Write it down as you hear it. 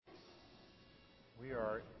We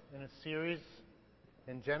are in a series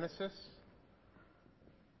in Genesis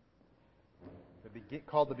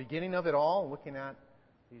called The Beginning of It All, looking at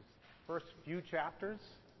these first few chapters,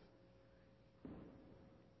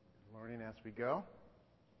 learning as we go.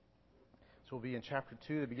 So we'll be in chapter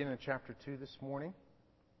 2, the beginning of chapter 2 this morning.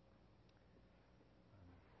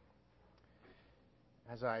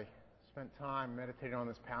 As I spent time meditating on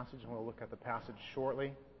this passage, and we'll look at the passage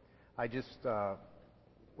shortly, I just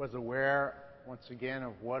was aware once again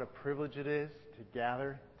of what a privilege it is to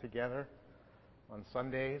gather together on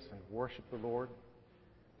Sundays and worship the Lord,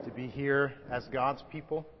 to be here as God's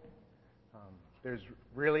people. There's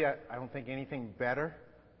really, I don't think, anything better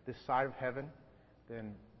this side of heaven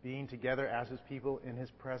than being together as His people in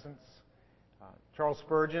His presence. Charles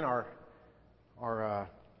Spurgeon, our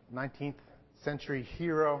 19th century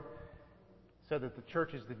hero, said that the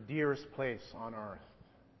church is the dearest place on earth.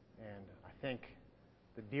 And I think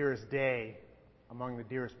the dearest day among the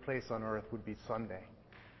dearest place on earth would be Sunday,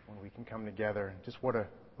 when we can come together. Just what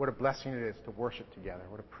a blessing it is to worship together.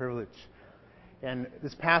 What a privilege. And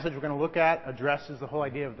this passage we're going to look at addresses the whole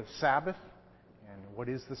idea of the Sabbath. And what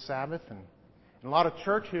is the Sabbath? And a lot of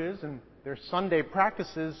churches and their Sunday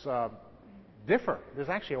practices differ. There's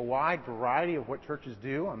actually a wide variety of what churches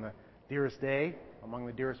do on the dearest day, among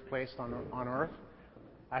the dearest place on earth.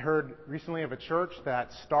 I heard recently of a church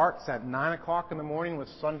that starts at 9 o'clock in the morning with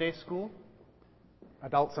Sunday school,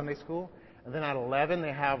 adult Sunday school, and then at 11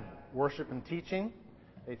 they have worship and teaching.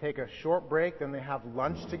 They take a short break, then they have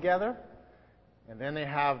lunch together, and then they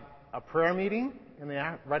have a prayer meeting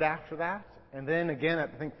right after that, and then again at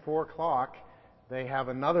I think 4 o'clock they have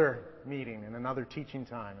another meeting and another teaching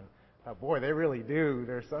time. And boy, they really do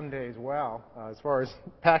their Sundays well as far as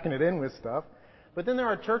packing it in with stuff. But then there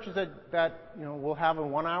are churches that will have a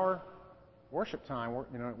 1 hour worship time,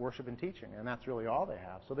 worship and teaching, and that's really all they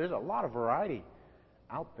have. So there's a lot of variety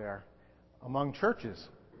out there among churches.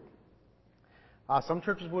 Some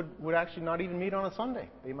churches would actually not even meet on a Sunday.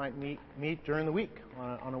 They might meet during the week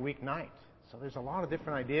on a weeknight. So there's a lot of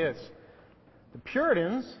different ideas. The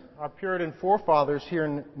Puritans, our Puritan forefathers here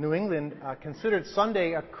in New England, considered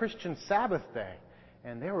Sunday a Christian Sabbath day,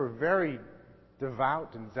 and they were very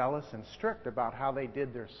devout and zealous and strict about how they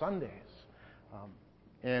did their Sundays.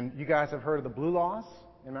 And you guys have heard of the Blue Laws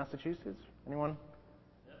in Massachusetts? Anyone?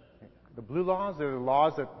 The Blue Laws, they're the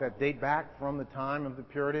laws that date back from the time of the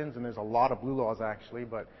Puritans, and there's a lot of Blue Laws actually,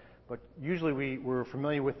 but usually we're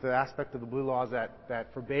familiar with the aspect of the Blue Laws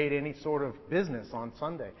that forbade any sort of business on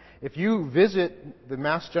Sunday. If you visit the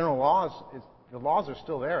Mass General Laws, the laws are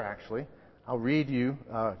still there actually. I'll read you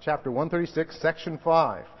chapter 136, section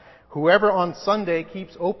 5. Whoever on Sunday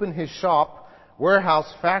keeps open his shop,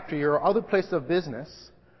 warehouse, factory, or other place of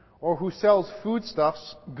business, or who sells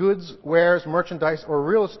foodstuffs, goods, wares, merchandise, or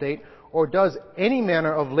real estate, or does any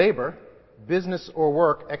manner of labor, business or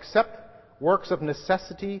work, except works of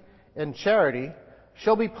necessity and charity,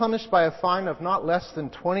 shall be punished by a fine of not less than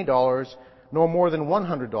 $20, nor more than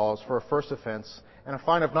 $100 for a first offense, and a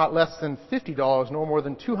fine of not less than $50, nor more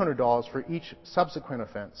than $200 for each subsequent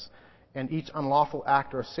offense. And each unlawful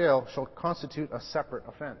act or sale shall constitute a separate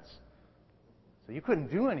offense. So you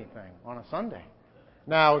couldn't do anything on a Sunday.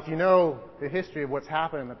 Now, if you know the history of what's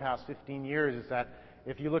happened in the past 15 years, is that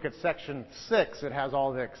if you look at Section 6, it has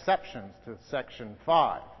all the exceptions to Section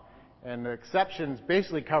 5. And the exceptions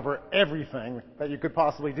basically cover everything that you could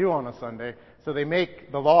possibly do on a Sunday. So they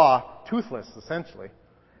make the law toothless, essentially.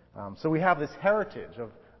 So we have this heritage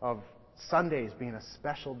of Sundays being a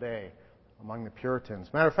special day among the Puritans.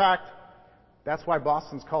 Matter of fact, that's why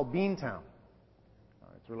Boston's called Beantown.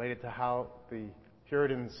 It's related to how the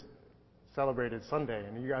Puritans celebrated Sunday.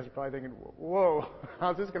 And you guys are probably thinking, whoa,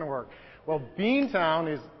 how's this going to work? Well,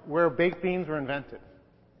 Beantown is where baked beans were invented.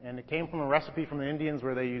 And it came from a recipe from the Indians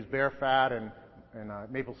where they used bear fat and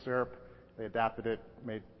maple syrup. They adapted it,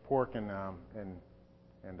 made pork and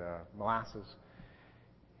molasses.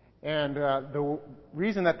 And the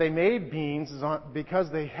reason that they made beans is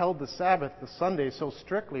because they held the Sabbath, the Sunday, so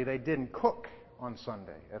strictly they didn't cook on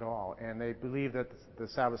Sunday at all. And they believed that the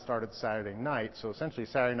Sabbath started Saturday night. So essentially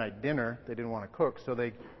Saturday night dinner, they didn't want to cook. So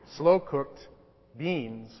they slow cooked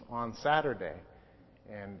beans on Saturday.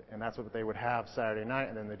 And that's what they would have Saturday night,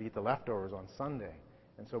 and then they'd eat the leftovers on Sunday.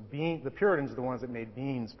 And so the Puritans are the ones that made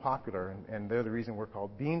beans popular, and they're the reason we're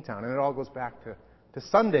called Beantown. And it all goes back to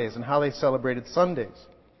Sundays and how they celebrated Sundays.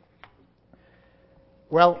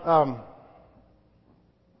 Well,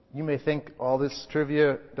 you may think all this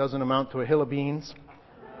trivia doesn't amount to a hill of beans.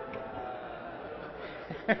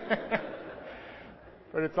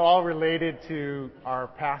 But it's all related to our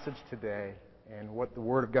passage today. and what the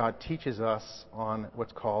Word of God teaches us on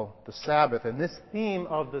what's called the Sabbath. And this theme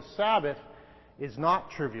of the Sabbath is not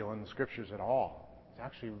trivial in the Scriptures at all. It's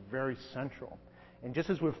actually very central. And just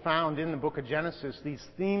as we've found in the book of Genesis, these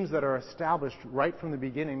themes that are established right from the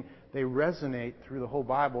beginning, they resonate through the whole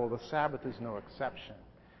Bible. The Sabbath is no exception.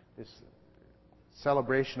 This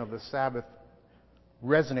celebration of the Sabbath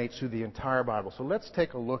resonates through the entire Bible. So let's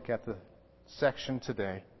take a look at the section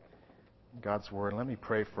today, God's Word. Let me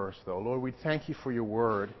pray first, though. Lord, we thank you for your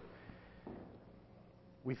Word.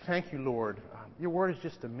 We thank you, Lord. Your Word is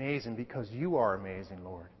just amazing because you are amazing,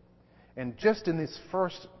 Lord. And just in this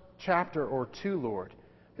first chapter or two, Lord,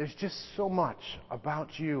 there's just so much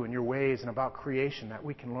about you and your ways and about creation that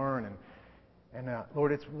we can learn. And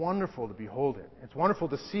Lord, it's wonderful to behold it. It's wonderful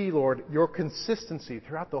to see, Lord, your consistency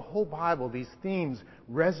throughout the whole Bible, these themes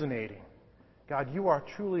resonating. God, you are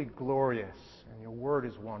truly glorious, and your Word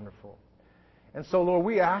is wonderful. And so, Lord,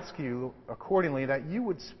 we ask you accordingly that you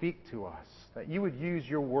would speak to us, that you would use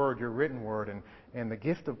your Word, your written Word, and the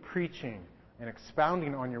gift of preaching and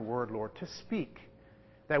expounding on your Word, Lord, to speak,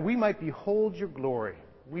 that we might behold your glory,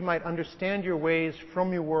 we might understand your ways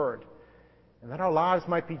from your Word, and that our lives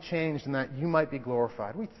might be changed and that you might be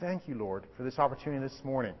glorified. We thank you, Lord, for this opportunity this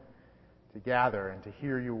morning to gather and to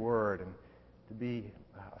hear your Word and to be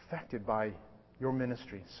affected by your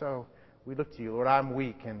ministry. So we look to you. Lord, I'm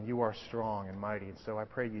weak and you are strong and mighty, and so I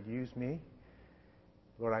pray you'd use me.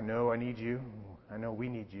 Lord, I know I need you. I know we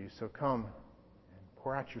need you. So come and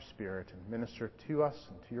pour out your Spirit and minister to us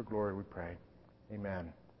and to your glory, we pray.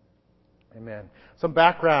 Amen. Amen. Some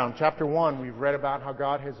background. Chapter 1, we've read about how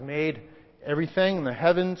God has made everything in the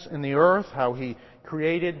heavens and the earth, how He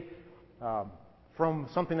created from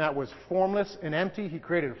something that was formless and empty. He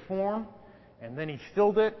created a form, and then He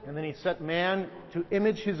filled it, and then He set man to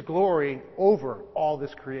image His glory over all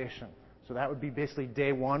this creation. So that would be basically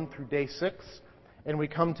day 1 through day 6. And we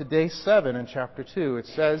come to day 7 in chapter 2. It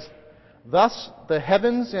says, "Thus the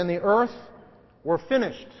heavens and the earth were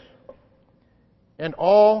finished, and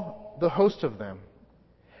all the host of them.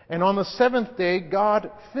 And on the seventh day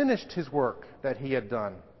God finished His work that He had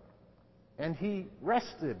done. And He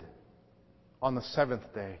rested on the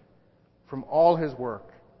seventh day from all His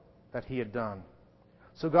work that He had done.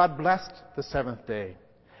 So God blessed the seventh day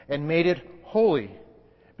and made it holy,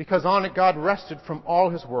 because on it God rested from all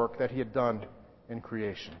His work that He had done in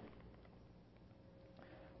creation."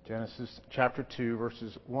 Genesis chapter 2,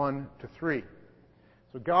 verses 1 to 3.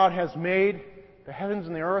 So God has made the heavens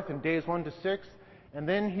and the earth in days 1 to 6, and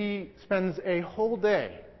then He spends a whole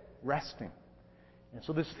day resting. And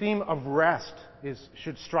so this theme of rest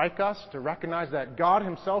should strike us to recognize that God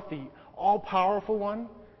Himself, the all-powerful one,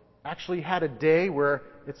 actually had a day where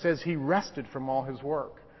it says He rested from all His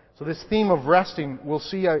work. So this theme of resting, we'll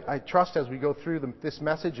see, I trust, as we go through this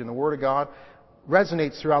message in the Word of God,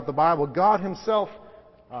 resonates throughout the Bible. God Himself,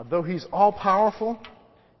 though He's all-powerful,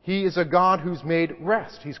 He is a God who's made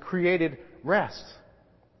rest. He's created rest.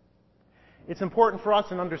 It's important for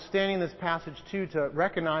us in understanding this passage, too, to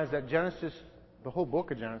recognize that Genesis, the whole book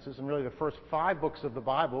of Genesis, and really the first 5 books of the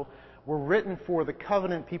Bible, were written for the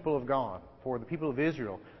covenant people of God, for the people of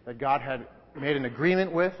Israel, that God had made an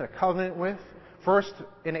agreement with, a covenant with, first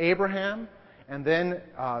in Abraham, and then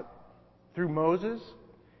through Moses.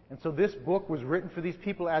 And so this book was written for these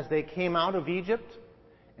people as they came out of Egypt.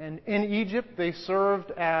 And in Egypt, they served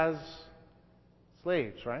as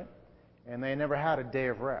slaves, right? And they never had a day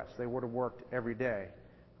of rest. They would have worked every day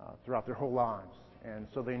throughout their whole lives. And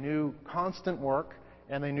so they knew constant work,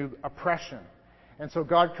 and they knew oppression. And so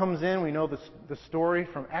God comes in. We know the story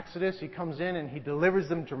from Exodus. He comes in and He delivers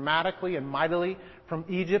them dramatically and mightily from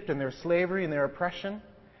Egypt and their slavery and their oppression.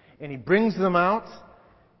 And He brings them out,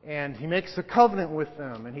 and He makes a covenant with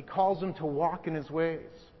them, and He calls them to walk in His ways.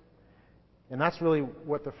 And that's really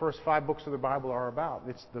what the first 5 books of the Bible are about.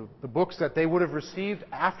 It's the books that they would have received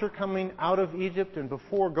after coming out of Egypt and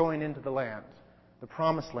before going into the land, the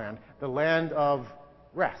promised land, the land of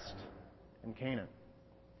rest in Canaan.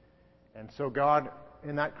 And so God,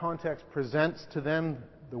 in that context, presents to them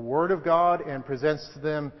the Word of God and presents to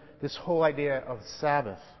them this whole idea of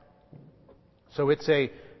Sabbath. So it's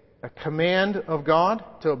a command of God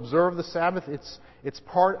to observe the Sabbath. It's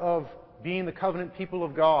part of being the covenant people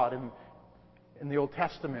of God in the Old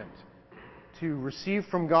Testament, to receive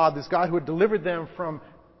from God, this God who had delivered them from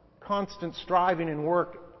constant striving and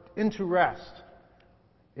work into rest.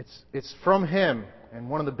 It's from Him, and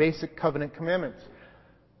one of the basic covenant commandments.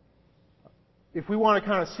 If we want to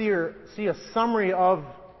kind of see a summary of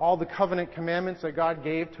all the covenant commandments that God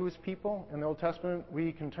gave to His people in the Old Testament,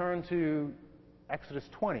 we can turn to Exodus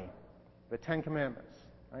 20, the 10 Commandments.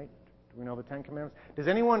 Right? Do we know the Ten Commandments?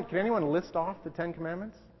 Can anyone list off the Ten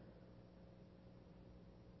Commandments?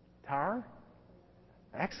 Tara?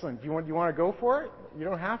 Excellent. Do you want to go for it? You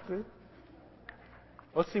don't have to.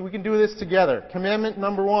 Let's see, we can do this together. Commandment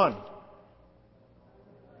number 1.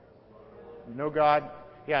 Know God.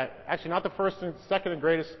 Yeah, actually not the first and second and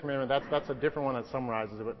greatest commandment. That's a different one that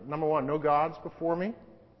summarizes it. But number 1, no gods before me.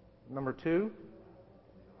 Number 2,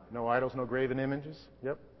 no idols, no graven images.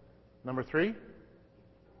 Yep. Number 3,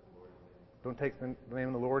 don't take the name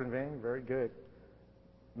of the Lord in vain. Very good.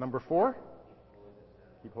 Number 4,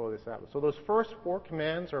 keep holy the Sabbath. So those first 4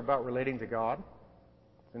 commands are about relating to God.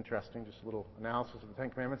 It's interesting, just a little analysis of the Ten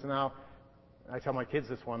Commandments. And now I tell my kids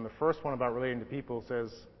this one. The first one about relating to people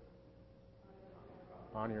says,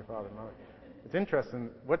 honor your father and mother. It's interesting.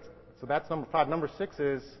 So that's number 5. Number 6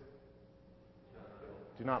 is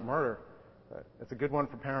do not murder. It's a good one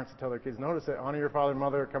for parents to tell their kids. Notice that honor your father and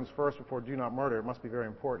mother comes first before do not murder. It must be very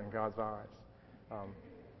important in God's eyes.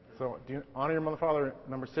 So honor your mother and father.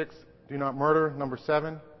 Number 6, do not murder. Number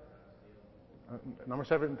 7,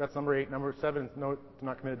 that's number 8. Number 7 is do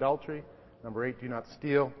not commit adultery. Number 8, do not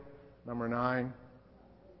steal. Number 9,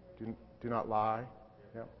 do not lie.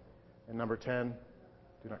 Yep. And number 10,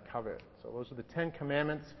 do not covet. So those are the 10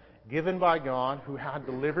 commandments given by God, who had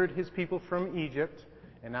delivered his people from Egypt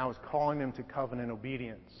and now is calling them to covenant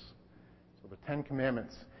obedience. So the 10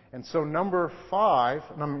 commandments. And so number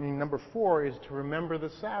 4 is to remember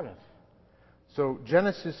the Sabbath. So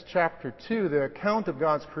Genesis chapter 2, the account of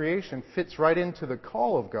God's creation, fits right into the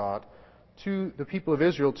call of God to the people of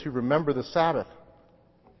Israel to remember the Sabbath.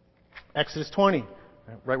 Exodus 20,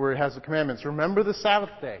 right where it has the commandments. Remember the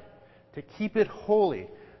Sabbath day, to keep it holy.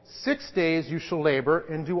 6 days you shall labor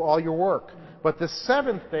and do all your work. But the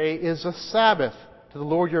 7th day is a Sabbath to the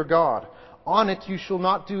Lord your God. On it you shall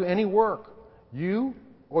not do any work, you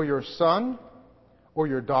or your son or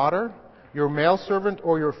your daughter, your male servant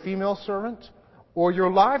or your female servant, or your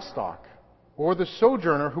livestock, or the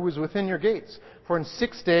sojourner who is within your gates. For in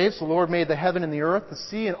 6 days the Lord made the heaven and the earth, the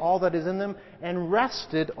sea and all that is in them, and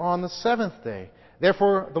rested on the 7th day.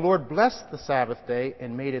 Therefore the Lord blessed the Sabbath day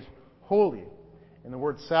and made it holy. And the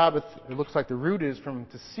word Sabbath, it looks like the root is from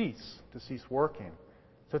to cease working.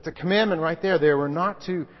 So it's a commandment right there. They were not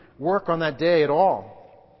to work on that day at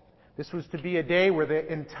all. This was to be a day where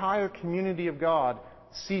the entire community of God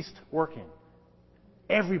ceased working.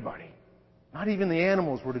 Everybody. Not even the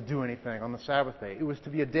animals were to do anything on the Sabbath day. It was to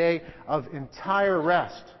be a day of entire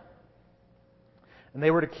rest. And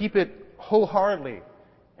they were to keep it wholeheartedly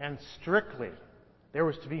and strictly. There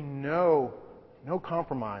was to be no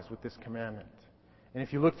compromise with this commandment. And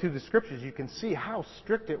if you look through the Scriptures, you can see how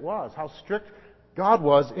strict it was, how strict God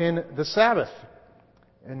was in the Sabbath.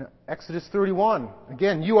 In Exodus 31,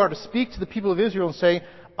 again, you are to speak to the people of Israel and say,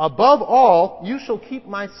 above all, you shall keep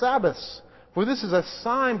my Sabbaths. For this is a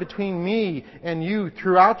sign between me and you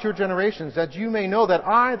throughout your generations, that you may know that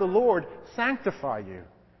I, the Lord, sanctify you.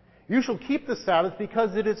 You shall keep the Sabbath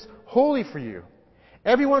because it is holy for you.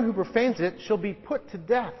 Everyone who profanes it shall be put to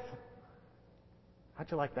death.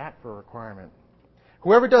 How'd you like that for a requirement?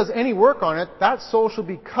 Whoever does any work on it, that soul shall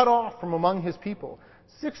be cut off from among his people.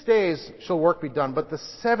 6 days shall work be done, but the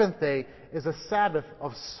 7th day is a Sabbath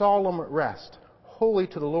of solemn rest, holy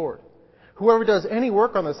to the Lord. Whoever does any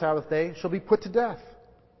work on the Sabbath day shall be put to death.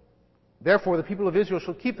 Therefore, the people of Israel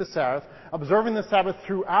shall keep the Sabbath, observing the Sabbath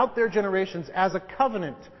throughout their generations as a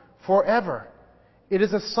covenant forever. It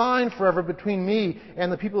is a sign forever between me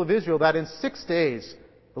and the people of Israel that in 6 days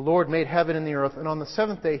the Lord made heaven and the earth, and on the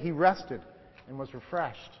 7th day he rested and was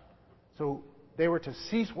refreshed. So they were to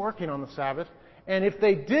cease working on the Sabbath, and if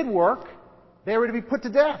they did work, they were to be put to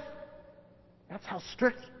death. That's how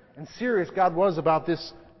strict and serious God was about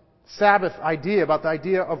this Sabbath idea, about the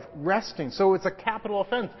idea of resting. So it's a capital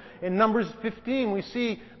offense. In Numbers 15, we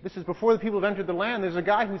see, this is before the people have entered the land, there's a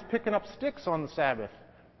guy who's picking up sticks on the Sabbath.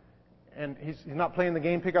 And he's not playing the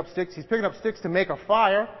game pick up sticks, he's picking up sticks to make a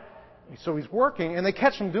fire. So he's working, and they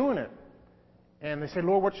catch him doing it. And they say,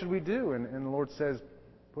 Lord, what should we do? And the Lord says,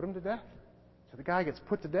 put him to death. So the guy gets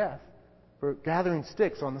put to death for gathering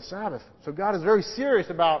sticks on the Sabbath. So God is very serious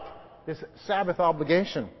about this Sabbath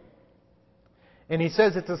obligation. And he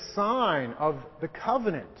says it's a sign of the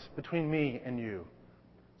covenant between me and you.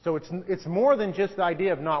 So it's more than just the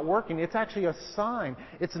idea of not working. It's actually a sign.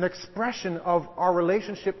 It's an expression of our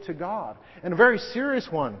relationship to God. And a very serious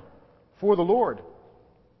one for the Lord.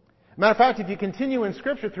 Matter of fact, if you continue in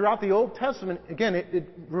Scripture throughout the Old Testament, again, it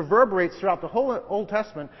reverberates throughout the whole Old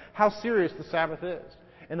Testament how serious the Sabbath is.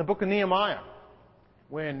 In the book of Nehemiah,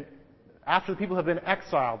 when after the people have been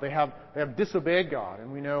exiled, they have disobeyed God.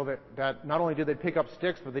 And we know that not only did they pick up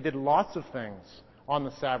sticks, but they did lots of things on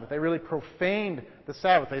the Sabbath. They really profaned the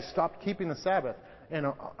Sabbath. They stopped keeping the Sabbath and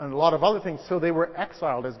a lot of other things. So they were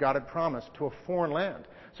exiled, as God had promised, to a foreign land.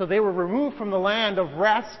 So they were removed from the land of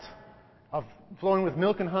rest, of flowing with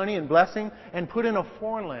milk and honey and blessing, and put in a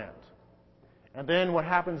foreign land. And then what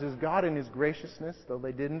happens is God, in His graciousness, though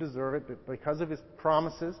they didn't deserve it, but because of His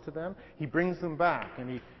promises to them, He brings them back.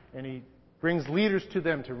 And He brings leaders to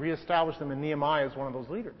them to reestablish them. And Nehemiah is one of those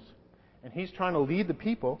leaders. And he's trying to lead the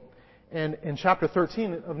people. And in chapter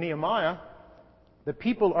 13 of Nehemiah, the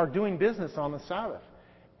people are doing business on the Sabbath.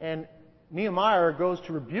 And Nehemiah goes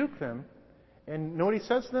to rebuke them. And know what he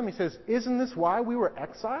says to them? He says, "Isn't this why we were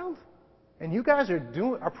exiled? And you guys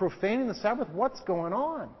are profaning the Sabbath? What's going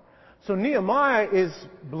on?" So Nehemiah is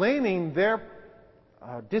blaming their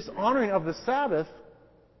dishonoring of the Sabbath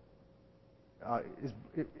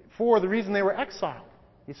for the reason they were exiled.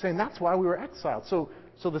 He's saying that's why we were exiled. So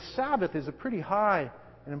the Sabbath is a pretty high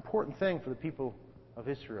and important thing for the people of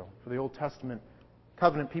Israel, for the Old Testament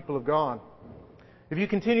covenant people of God. If you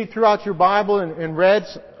continue throughout your Bible and read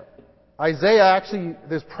Isaiah, actually,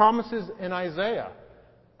 there's promises in Isaiah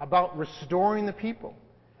about restoring the people.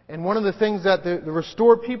 And one of the things that the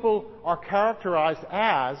restored people are characterized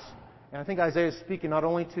as, and I think Isaiah is speaking not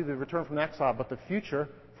only to the return from exile, but the future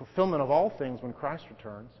fulfillment of all things when Christ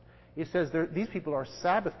returns. He says these people are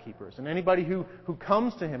Sabbath keepers. And anybody who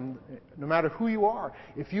comes to Him, no matter who you are,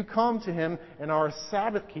 if you come to Him and are a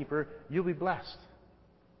Sabbath keeper, you'll be blessed.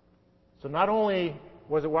 So not only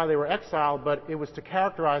was it why they were exiled, but it was to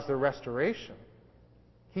characterize their restoration,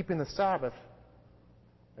 keeping the Sabbath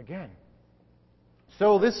again.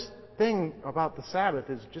 So this thing about the Sabbath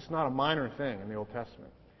is just not a minor thing in the Old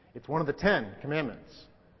Testament. It's one of the 10 commandments.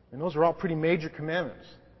 And those are all pretty major commandments.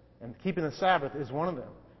 And keeping the Sabbath is one of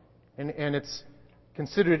them. And it's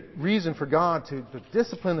considered reason for God to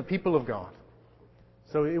discipline the people of God.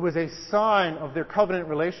 So it was a sign of their covenant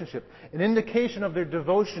relationship, an indication of their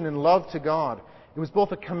devotion and love to God. It was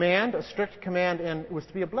both a command, a strict command, and it was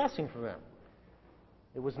to be a blessing for them.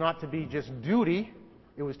 It was not to be just duty,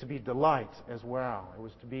 it was to be delight as well. It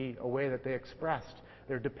was to be a way that they expressed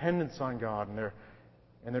their dependence on God and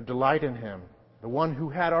their delight in Him, the one who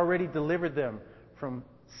had already delivered them from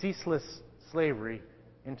ceaseless slavery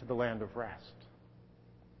into the land of rest.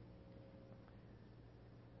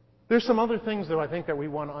 There's some other things, though, I think that we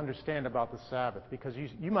want to understand about the Sabbath, because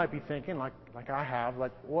you might be thinking, like I have,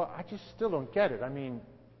 well, I just still don't get it. I mean,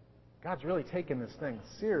 God's really taking this thing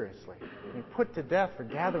seriously. I mean, put to death for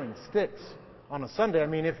gathering sticks on a Sunday. I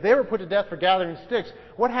mean, if they were put to death for gathering sticks,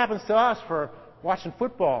 what happens to us for watching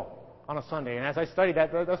football on a Sunday? And as I studied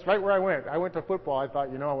that's right where I went. I went to football. I thought,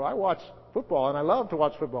 I watch football, and I love to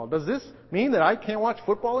watch football. Does this mean that I can't watch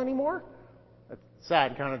football anymore? That's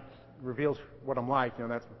sad. It kind of reveals what I'm like.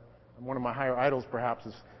 That's one of my higher idols, perhaps,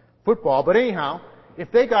 is football. But anyhow,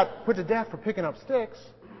 if they got put to death for picking up sticks,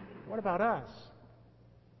 what about us?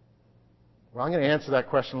 Well, I'm going to answer that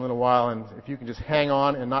question in a little while, and if you can just hang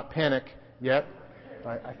on and not panic yet,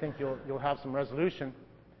 I think you'll have some resolution.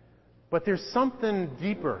 But there's something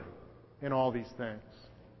deeper in all these things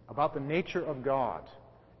about the nature of God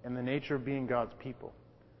and the nature of being God's people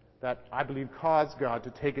that I believe caused God to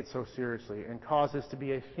take it so seriously and cause this to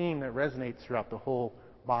be a theme that resonates throughout the whole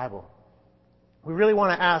Bible. We really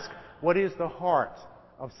want to ask, what is the heart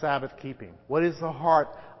of Sabbath keeping? What is the heart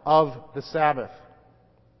of the Sabbath?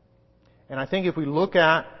 And I think if we look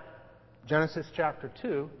at Genesis chapter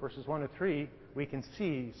 2, verses 1 to 3, we can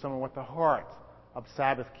see some of what the heart of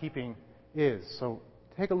Sabbath keeping is. So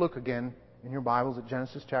take a look again in your Bibles at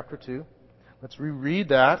Genesis chapter 2. Let's reread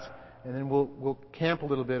that, and then we'll camp a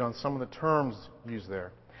little bit on some of the terms used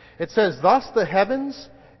there. It says, "Thus the heavens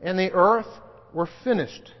and the earth were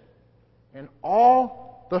finished, and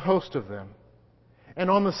all the host of them. And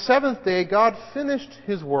on the seventh day God finished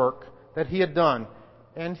His work that He had done,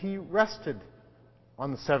 and He rested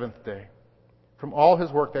on the seventh day from all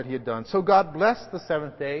His work that He had done. So God blessed the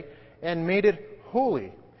seventh day and made it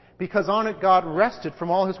holy, because on it God rested from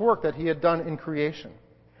all His work that He had done in creation."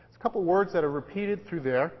 There's a couple words that are repeated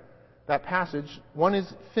through that passage. One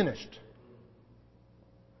is finished.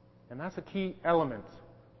 And that's a key element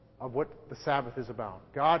of what the Sabbath is about.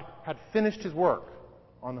 God had finished His work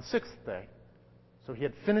on the sixth day. So He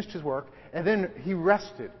had finished His work, and then He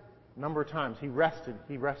rested. A number of times, He rested.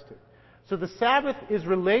 So the Sabbath is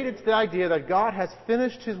related to the idea that God has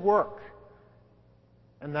finished His work,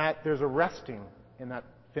 and that there's a resting in that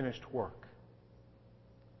finished work.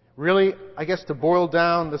 Really, I guess to boil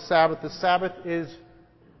down the Sabbath is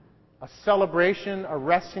a celebration, a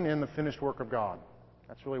resting in the finished work of God.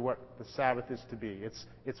 That's really what the Sabbath is to be.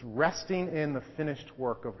 It's resting in the finished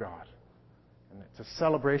work of God. And it's a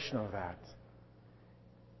celebration of that.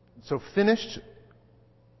 So finished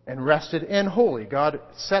and rested and holy. God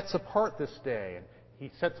sets apart this day, and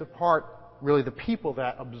He sets apart really the people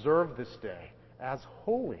that observe this day as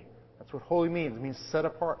holy. That's what holy means. It means set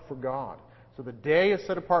apart for God. So the day is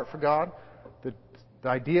set apart for God. The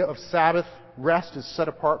idea of Sabbath rest is set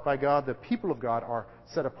apart by God. The people of God are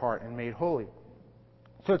set apart and made holy.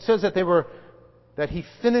 So it says that He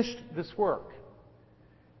finished this work.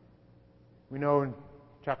 We know in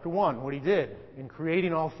chapter 1 what He did in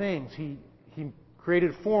creating all things. He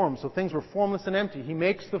created forms, so things were formless and empty. He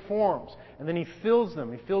makes the forms, and then He fills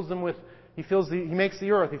them. He makes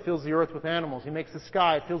the earth. He fills the earth with animals. He makes the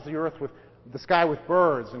sky. He fills the sky with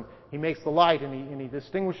birds, and He makes the light, and He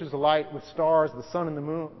distinguishes the light with stars, the sun and the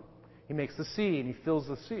moon. He makes the sea, and He fills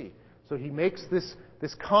the sea. So He makes this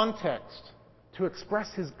context to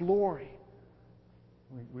express His glory.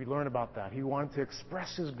 We learn about that. He wanted to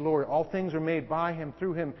express His glory. All things are made by Him,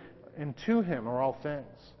 through Him, and to Him are all things.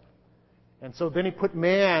 And so then He put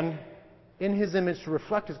man in His image to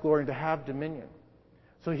reflect His glory and to have dominion.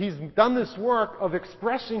 So He's done this work of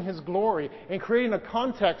expressing His glory and creating a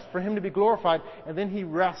context for Him to be glorified, and then He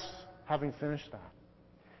rests having finished that.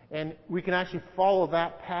 And we can actually follow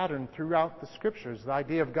that pattern throughout the Scriptures, the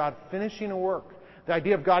idea of God finishing a work, the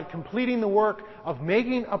idea of God completing the work of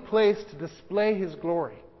making a place to display His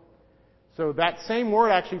glory. So that same word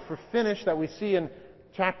actually for finish that we see in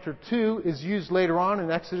chapter 2 is used later on in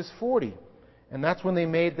Exodus 40. And that's when they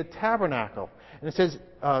made the tabernacle. And it says,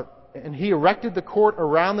 and He erected the court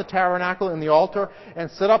around the tabernacle and the altar and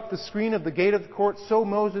set up the screen of the gate of the court. So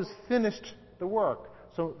Moses finished the work.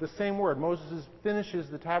 So the same word, Moses finishes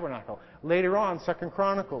the tabernacle. Later on, 2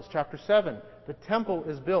 Chronicles chapter 7, the temple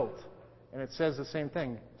is built. And it says the same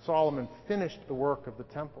thing. Solomon finished the work of the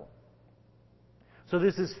temple. So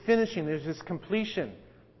there's this finishing, there's this completion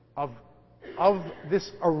of this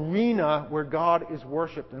arena where God is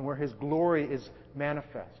worshipped and where His glory is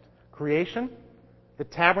manifest. Creation, the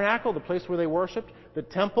tabernacle, the place where they worshipped, the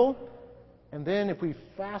temple, and then if we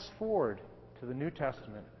fast forward to the New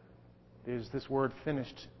Testament, there's this word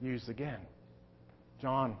finished used again.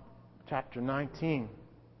 John chapter 19,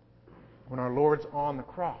 when our Lord's on the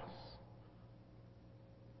cross.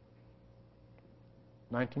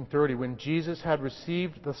 19:30, when Jesus had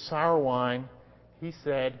received the sour wine, He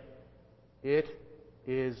said, "It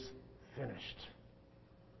is finished."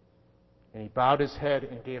 And He bowed His head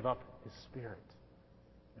and gave up His spirit.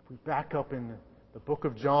 If we back up in the book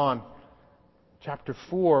of John, chapter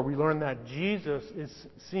 4, we learn that Jesus is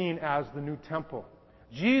seen as the new temple.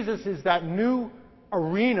 Jesus is that new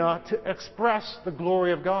arena to express the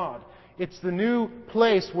glory of God. It's the new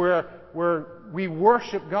place where we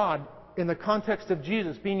worship God in the context of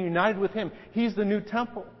Jesus, being united with Him. He's the new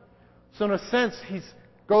temple. So in a sense, He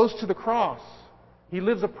goes to the cross. He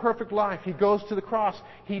lives a perfect life. He goes to the cross.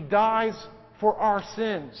 He dies for our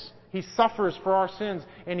sins. He suffers for our sins.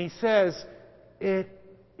 And He says, "It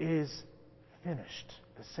is finished."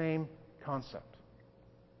 The same concept.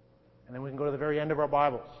 And then we can go to the very end of our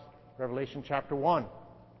Bibles. Revelation chapter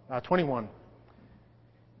 21.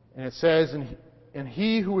 And it says, and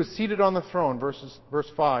He who was seated on the throne, verse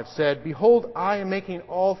 5, said, "Behold, I am making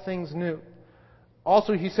all things new."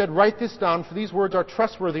 Also He said, "Write this down, for these words are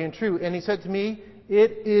trustworthy and true." And He said to me,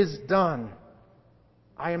 "It is done.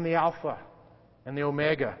 I am the Alpha and the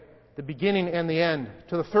Omega, the beginning and the end.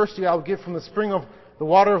 To the thirsty I will give from the spring of the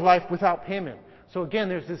water of life without payment." So again,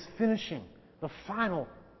 there's this finishing, the final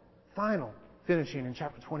finishing in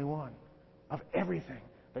chapter 21 of everything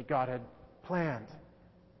that God had planned.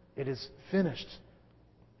 It is finished.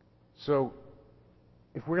 So,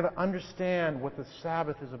 if we're going to understand what the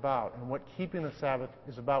Sabbath is about and what keeping the Sabbath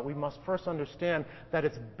is about, we must first understand that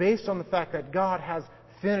it's based on the fact that God has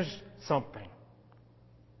finished something.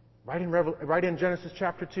 Right in Genesis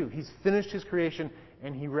chapter 2, He's finished His creation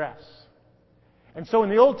and He rests. And so in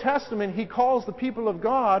the Old Testament, He calls the people of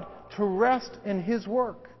God to rest in His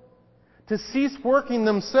work, to cease working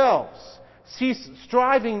themselves, cease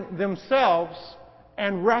striving themselves,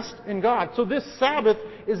 and rest in God. So this Sabbath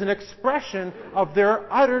is an expression of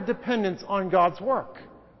their utter dependence on God's work.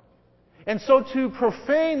 And so to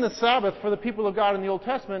profane the Sabbath for the people of God in the Old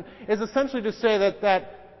Testament is essentially to say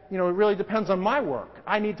that it really depends on my work.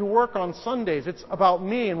 I need to work on Sundays. It's about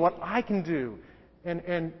me and what I can do.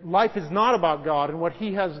 And life is not about God and what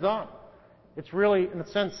He has done. It's really, in a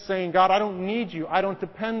sense, saying, "God, I don't need you. I don't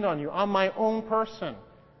depend on you. I'm my own person.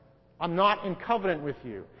 I'm not in covenant with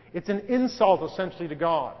you." It's an insult, essentially, to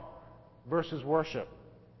God versus worship.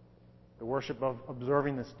 The worship of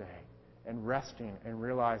observing this day and resting and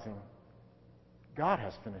realizing God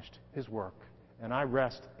has finished His work. And I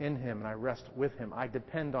rest in Him and I rest with Him. I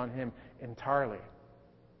depend on Him entirely.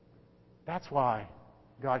 That's why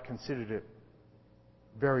God considered it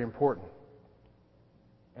very important.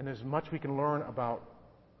 And there's much we can learn about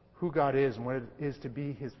who God is and what it is to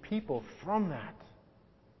be His people from that.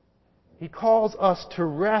 He calls us to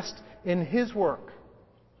rest in His work.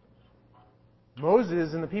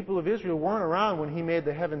 Moses and the people of Israel weren't around when He made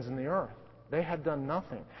the heavens and the earth. They had done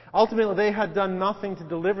nothing. Ultimately, they had done nothing to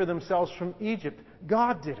deliver themselves from Egypt.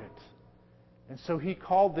 God did it. And so He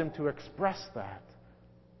called them to express that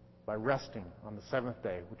by resting on the seventh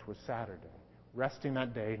day, which was Saturday. Resting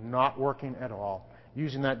that day, not working at all,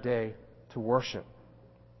 using that day to worship.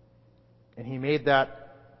 And He made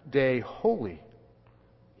that day holy.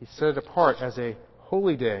 He set it apart as a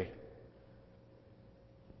holy day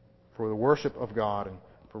for the worship of God and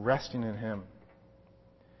for resting in Him.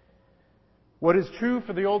 What is true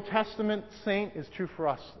for the Old Testament saint is true for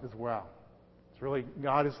us as well. It's really,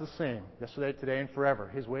 God is the same, yesterday, today, and forever.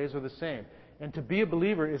 His ways are the same. And to be a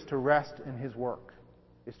believer is to rest in His work,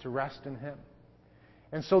 is to rest in Him.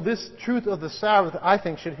 And so this truth of the Sabbath, I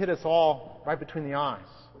think, should hit us all right between the eyes.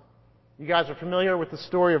 You guys are familiar with the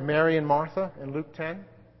story of Mary and Martha in Luke 10?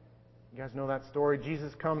 You guys know that story.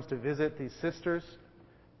 Jesus comes to visit these sisters,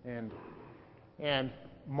 and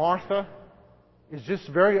Martha is just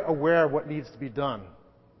very aware of what needs to be done.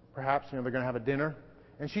 Perhaps, they're going to have a dinner.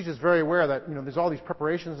 And she's just very aware that, there's all these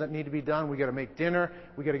preparations that need to be done. We've got to make dinner.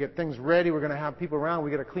 We've got to get things ready. We're going to have people around.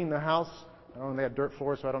 We've got to clean the house. I don't know, they had dirt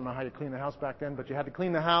floors, so I don't know how you clean the house back then. But you had to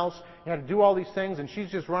clean the house. You had to do all these things. And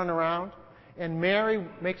she's just running around. And Mary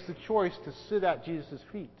makes the choice to sit at Jesus'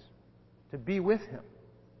 feet, to be with Him.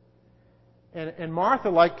 And Martha,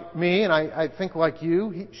 like me, and I think like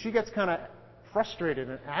you, she gets kind of frustrated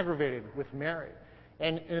and aggravated with Mary.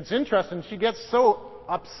 And it's interesting, she gets so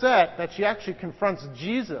upset that she actually confronts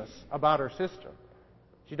Jesus about her sister.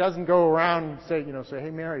 She doesn't go around and say, hey,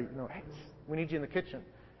 Mary, hey, we need you in the kitchen.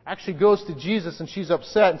 Actually goes to Jesus and she's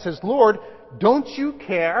upset and says, Lord, don't you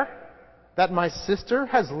care that my sister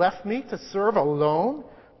has left me to serve alone?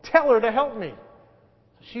 Tell her to help me.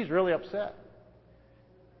 She's really upset.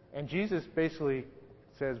 And Jesus basically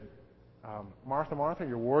says, Martha, Martha,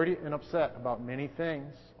 you're worried and upset about many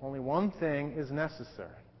things. Only one thing is necessary.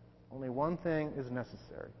 Only one thing is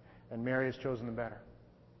necessary. And Mary has chosen the better.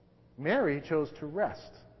 Mary chose to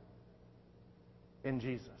rest in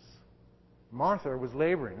Jesus. Martha was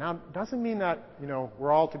laboring. Now, it doesn't mean that,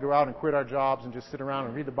 we're all to go out and quit our jobs and just sit around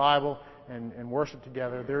and read the Bible and worship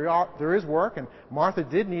together. There is work, and Martha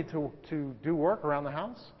did need to do work around the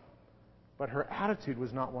house. But her attitude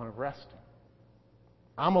was not one of resting.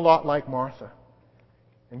 I'm a lot like Martha.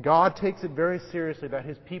 And God takes it very seriously that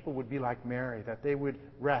His people would be like Mary, that they would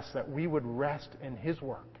rest, that we would rest in His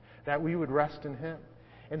work, that we would rest in Him.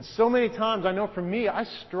 And so many times, I know for me, I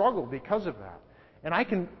struggle because of that.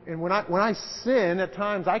 And when I sin, at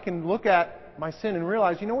times I can look at my sin and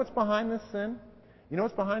realize, what's behind this sin? You know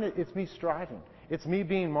what's behind it? It's me striving. It's me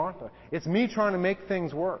being Martha. It's me trying to make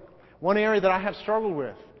things work. One area that I have struggled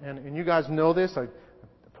with, and you guys know this, I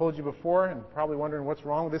told you before, and probably wondering what's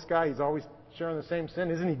wrong with this guy. He's always sharing the same sin.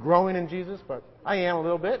 Isn't he growing in Jesus? But I am a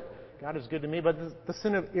little bit. God is good to me. But the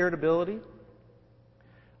sin of irritability.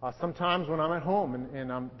 Sometimes when I'm at home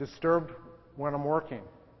and I'm disturbed when I'm working,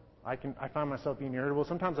 I find myself being irritable.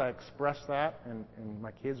 Sometimes I express that, and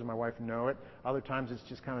my kids or my wife know it. Other times it's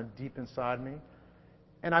just kind of deep inside me.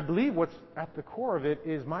 And I believe what's at the core of it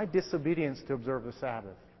is my disobedience to observe the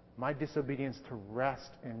Sabbath. My disobedience to rest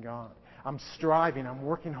in God. I'm striving. I'm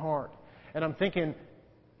working hard. And I'm thinking,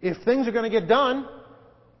 if things are going to get done,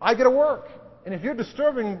 I got to work. And if you're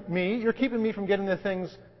disturbing me, you're keeping me from getting the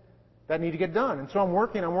things that need to get done. And so I'm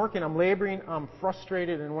working, I'm laboring, I'm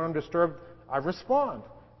frustrated, and when I'm disturbed, I respond.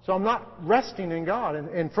 So I'm not resting in God.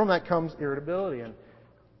 And from that comes irritability. And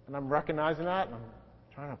I'm recognizing that, and I'm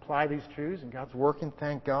trying to apply these truths, and God's working,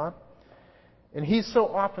 thank God. And He's so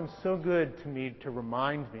often so good to me to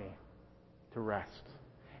remind me to rest.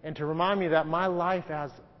 And to remind me that my life as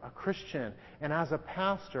a Christian and as a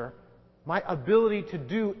pastor, my ability to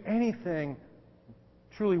do anything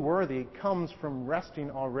truly worthy comes from resting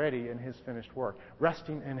already in His finished work.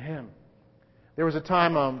 Resting in Him. There was a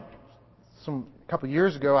time, a couple of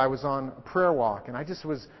years ago, I was on a prayer walk, and I just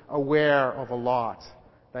was aware of a lot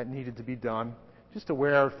that needed to be done. Just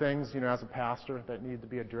aware of things, as a pastor that needed to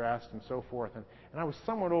be addressed and so forth. And I was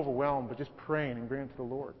somewhat overwhelmed, but just praying and bringing it to the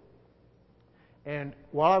Lord. And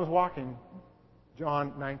while I was walking,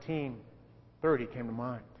 John 19:30 came to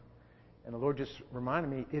mind. And the Lord just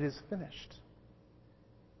reminded me, it is finished.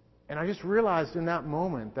 And I just realized in that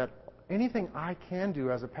moment that anything I can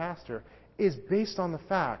do as a pastor is based on the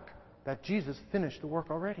fact that Jesus finished the work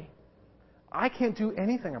already. I can't do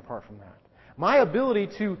anything apart from that. My ability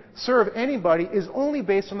to serve anybody is only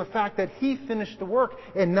based on the fact that He finished the work,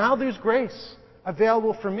 and now there's grace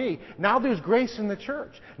available for me. Now there's grace in the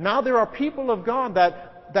church. Now there are people of God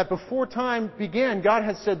that before time began, God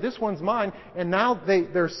has said, this one's mine, and now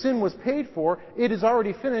their sin was paid for. It is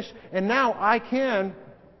already finished, and now I can,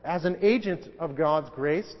 as an agent of God's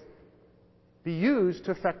grace, be used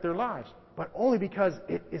to affect their lives. But only because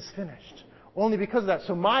it is finished. Only because of that.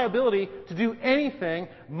 So my ability to do anything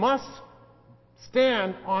must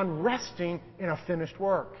stand on resting in a finished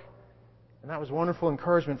work. And that was wonderful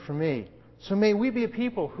encouragement for me. So may we be a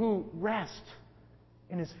people who rest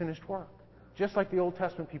in His finished work, just like the Old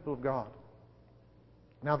Testament people of God.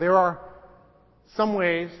 Now there are some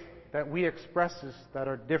ways that we express this that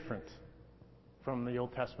are different from the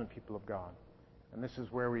Old Testament people of God. And this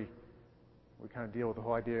is where we kind of deal with the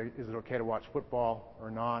whole idea, is it okay to watch football or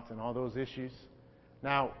not, and all those issues.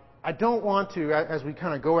 Now, I don't want to, as we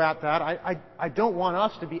kind of go at that, I don't want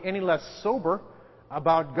us to be any less sober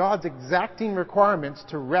about God's exacting requirements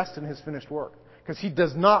to rest in His finished work. Because He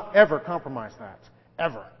does not ever compromise that.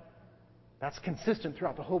 Ever. That's consistent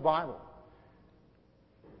throughout the whole Bible.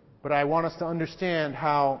 But I want us to understand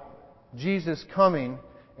how Jesus coming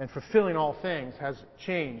and fulfilling all things has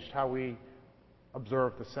changed how we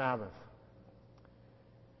observe the Sabbath.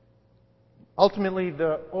 Ultimately,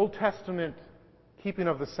 the Old Testament keeping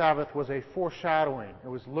of the Sabbath was a foreshadowing. It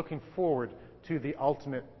was looking forward to the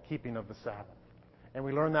ultimate keeping of the Sabbath. And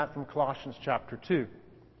we learn that from Colossians chapter 2.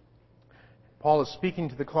 Paul is speaking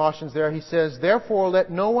to the Colossians there. He says, "Therefore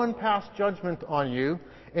let no one pass judgment on you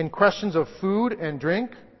in questions of food and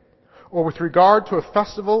drink, or with regard to a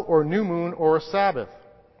festival or new moon or a Sabbath."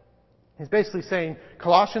 He's basically saying,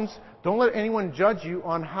 Colossians, don't let anyone judge you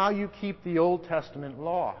on how you keep the Old Testament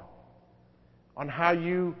law, on how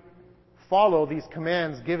you follow these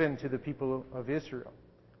commands given to the people of Israel.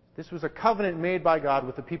 This was a covenant made by God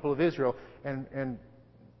with the people of Israel, and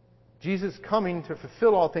Jesus coming to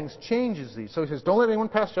fulfill all things changes these. So he says, don't let anyone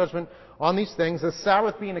pass judgment on these things, the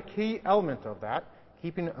Sabbath being a key element of that,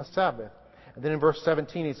 keeping a Sabbath. And then in verse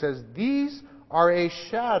 17 he says, these are a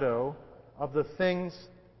shadow of the things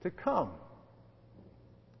to come,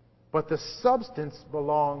 but the substance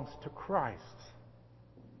belongs to Christ.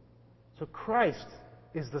 So Christ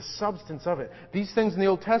is the substance of it. These things in the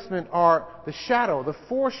Old Testament are the shadow, the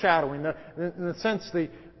foreshadowing, in the sense, the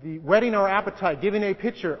whetting our appetite, giving a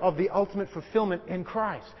picture of the ultimate fulfillment in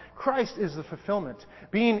Christ. Christ is the fulfillment.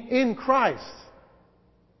 Being in Christ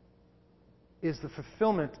is the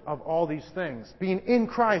fulfillment of all these things. Being in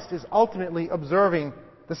Christ is ultimately observing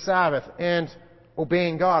the Sabbath and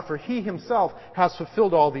obeying God, for He Himself has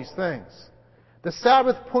fulfilled all these things. The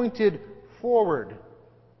Sabbath pointed forward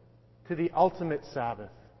to the ultimate Sabbath,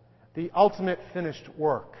 the ultimate finished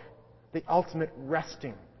work, the ultimate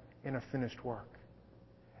resting in a finished work.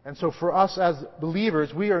 And so for us as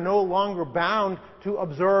believers, we are no longer bound to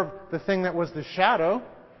observe the thing that was the shadow.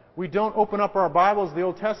 We don't open up our Bibles, the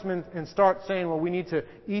Old Testament, and start saying, well, we need to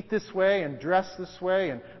eat this way and dress this way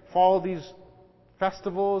and follow these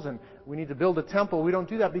festivals and we need to build a temple. We don't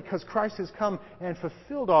do that because Christ has come and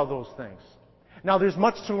fulfilled all those things. Now, there's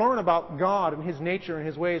much to learn about God and His nature and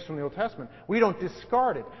His ways from the Old Testament. We don't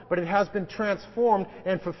discard it, but it has been transformed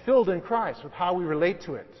and fulfilled in Christ with how we relate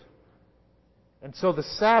to it. And so the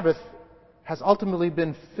Sabbath has ultimately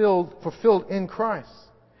been fulfilled in Christ.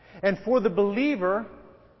 And for the believer,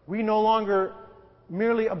 we no longer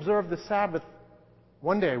merely observe the Sabbath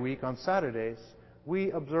one day a week on Saturdays. We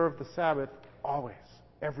observe the Sabbath always,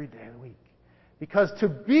 every day of the week. Because to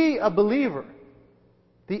be a believer,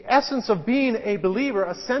 the essence of being a believer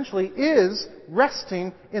essentially is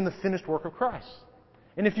resting in the finished work of Christ.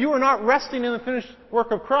 And if you are not resting in the finished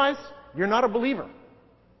work of Christ, you're not a believer.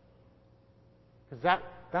 Because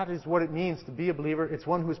that is what it means to be a believer. It's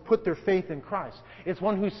one who has put their faith in Christ. It's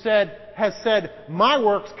one who has said, my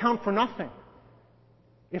works count for nothing.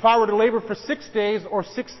 If I were to labor for 6 days or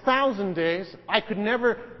 6,000 days, I could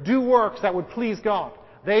never do works that would please God.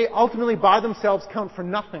 They ultimately by themselves count for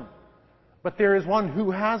nothing. But there is one who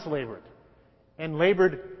has labored, and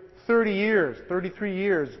labored 30 years, 33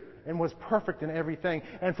 years, and was perfect in everything,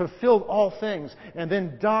 and fulfilled all things, and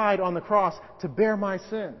then died on the cross to bear my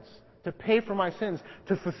sins, to pay for my sins,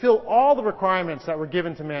 to fulfill all the requirements that were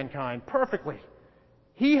given to mankind perfectly.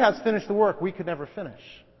 He has finished the work we could never finish.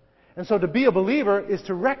 And so to be a believer is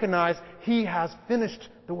to recognize He has finished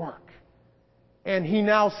the work. And He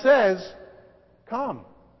now says, come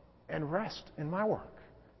and rest in my work.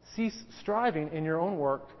 Cease striving in your own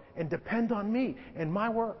work and depend on me and my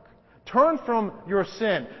work. Turn from your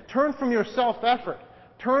sin. Turn from your self-effort.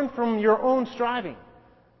 Turn from your own striving.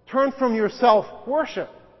 Turn from your self-worship,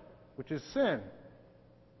 which is sin.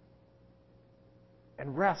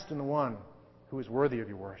 And rest in the one who is worthy of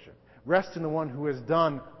your worship. Rest in the one who has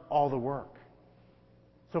done all the work.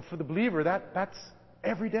 So for the believer, that's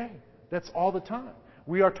every day. That's all the time.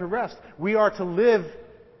 We are to rest. We are to live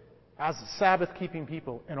as Sabbath-keeping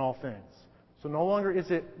people in all things. So no longer is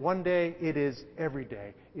it one day, it is every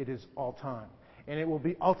day. It is all time. And it will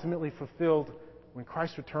be ultimately fulfilled when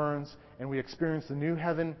Christ returns and we experience the new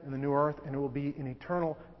heaven and the new earth, and it will be an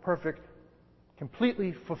eternal, perfect,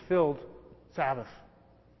 completely fulfilled Sabbath.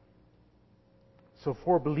 So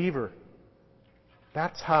for a believer,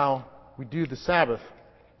 that's how we do the Sabbath.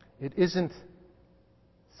 It isn't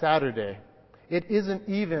Saturday. It isn't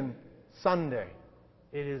even Sunday.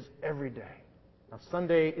 It is every day. Now,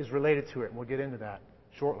 Sunday is related to it, and we'll get into that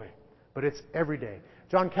shortly. But it's every day.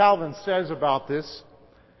 John Calvin says about this,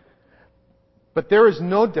 "But there is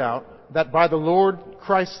no doubt that by the Lord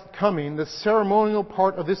Christ's coming, the ceremonial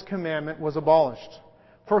part of this commandment was abolished.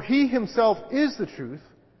 For He Himself is the truth,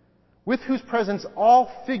 with whose presence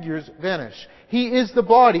all figures vanish. He is the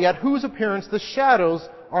body, at whose appearance the shadows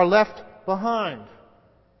are left behind.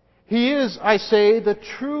 He is, I say, the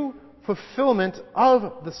true fulfillment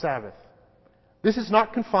of the Sabbath. This is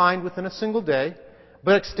not confined within a single day,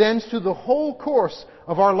 but extends to the whole course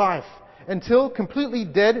of our life, until completely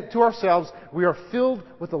dead to ourselves, we are filled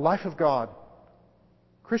with the life of God.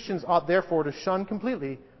 Christians ought therefore to shun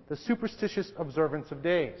completely the superstitious observance of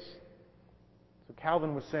days." So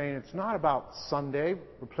Calvin was saying it's not about Sunday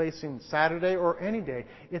replacing Saturday or any day.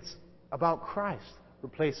 It's about Christ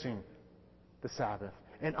replacing the Sabbath,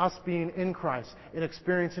 and us being in Christ and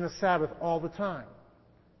experiencing a Sabbath all the time.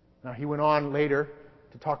 Now, he went on later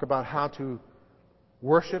to talk about how to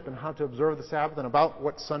worship and how to observe the Sabbath and about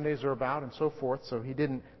what Sundays are about and so forth. So he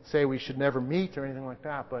didn't say we should never meet or anything like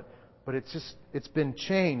that, but it's been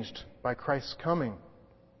changed by Christ's coming.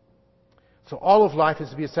 So all of life is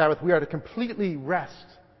to be a Sabbath. We are to completely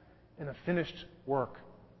rest in the finished work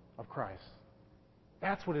of Christ.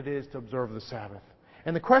 That's what it is to observe the Sabbath.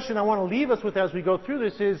 And the question I want to leave us with as we go through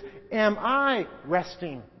this is, am I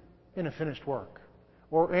resting in a finished work?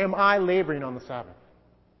 Or am I laboring on the Sabbath?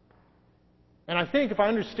 And I think if I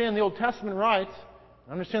understand the Old Testament right,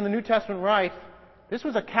 understand the New Testament right, this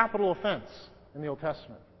was a capital offense in the Old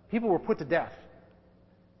Testament. People were put to death.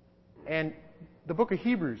 And the book of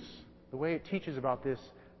Hebrews, the way it teaches about this,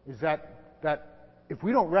 is that if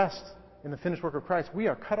we don't rest in the finished work of Christ, we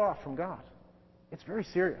are cut off from God. It's very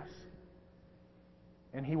serious.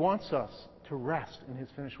 And He wants us to rest in His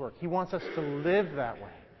finished work. He wants us to live that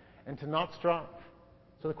way and to not strive.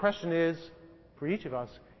 So the question is, for each of us,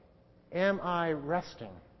 am I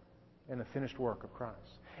resting in the finished work of Christ?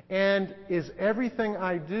 And is everything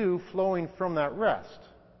I do flowing from that rest?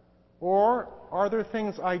 Or are there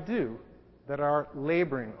things I do that are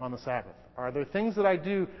laboring on the Sabbath? Are there things that I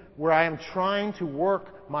do where I am trying to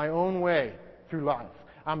work my own way through life?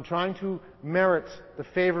 I'm trying to merit the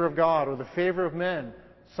favor of God or the favor of men,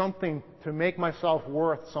 something to make myself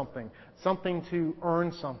worth something, something to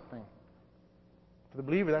earn something. For the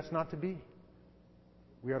believer, that's not to be.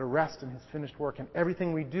 We are to rest in His finished work, and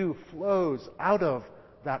everything we do flows out of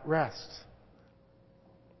that rest.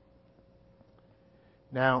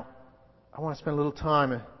 Now, I want to spend a little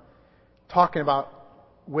time talking about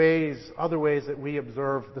other ways that we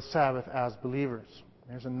observe the Sabbath as believers.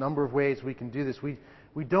 There's a number of ways we can do this.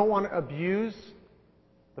 We don't want to abuse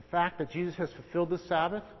the fact that Jesus has fulfilled the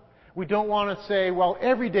Sabbath. We don't want to say, well,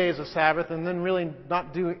 every day is a Sabbath, and then really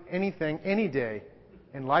not do anything any day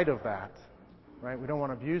in light of that. Right? We don't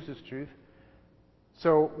want to abuse this truth.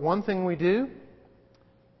 So one thing we do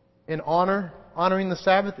in honoring the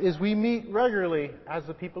Sabbath is we meet regularly as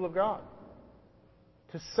the people of God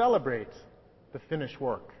to celebrate the finished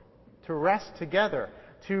work, to rest together,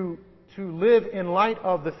 to live in light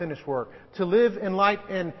of the finished work, to live in light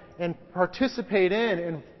and participate in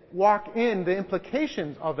and walk in the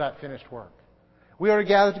implications of that finished work. We are to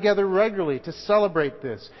gather together regularly to celebrate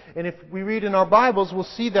this. And if we read in our Bibles, we'll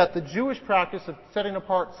see that the Jewish practice of setting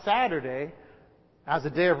apart Saturday as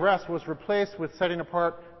a day of rest was replaced with setting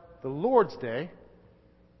apart the Lord's Day.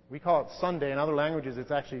 We call it Sunday. In other languages,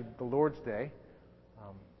 it's actually the Lord's Day.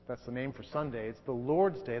 That's the name for Sunday. It's the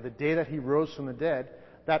Lord's Day, the day that He rose from the dead.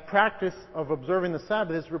 That practice of observing the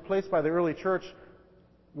Sabbath is replaced by the early church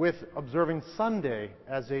with observing Sunday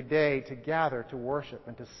as a day to gather, to worship,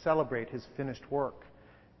 and to celebrate His finished work.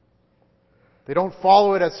 They don't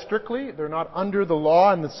follow it as strictly. They're not under the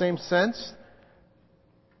law in the same sense.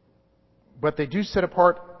 But they do set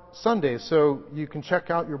apart Sundays. So you can check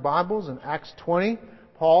out your Bibles in Acts 20.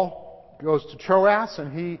 Paul goes to Troas,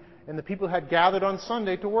 and he and the people had gathered on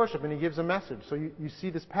Sunday to worship, and he gives a message. So you see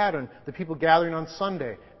this pattern, the people gathering on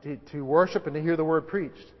Sunday to worship and to hear the word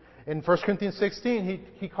preached. In 1 Corinthians 16,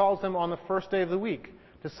 he calls them on the first day of the week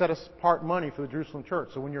to set apart money for the Jerusalem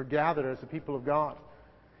church. So when you're gathered as the people of God.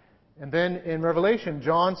 And then in Revelation,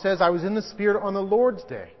 John says, I was in the Spirit on the Lord's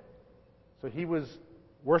day. So he was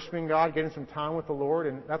worshiping God, getting some time with the Lord,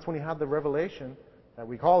 and that's when he had the revelation that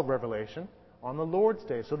we call revelation on the Lord's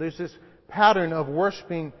day. So there's this pattern of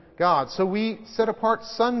worshiping God. So we set apart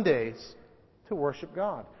Sundays to worship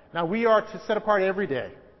God. Now we are to set apart every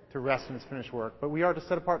day to rest in His finished work, but we are to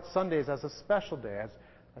set apart Sundays as a special day. As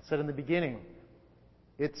I said in the beginning,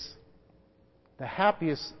 it's the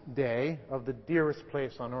happiest day of the dearest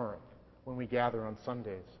place on earth when we gather on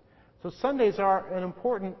Sundays. So Sundays are an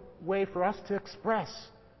important way for us to express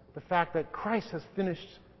the fact that Christ has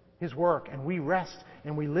finished His work and we rest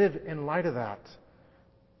and we live in light of that.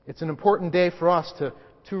 It's an important day for us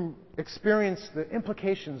to experience the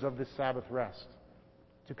implications of this Sabbath rest,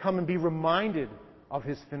 to come and be reminded of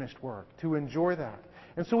His finished work, to enjoy that.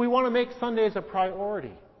 And so we want to make Sundays a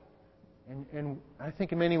priority. And I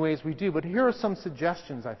think in many ways we do. But here are some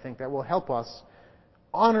suggestions, I think, that will help us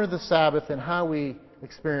honor the Sabbath and how we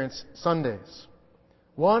experience Sundays.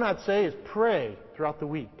 One, I'd say, is pray throughout the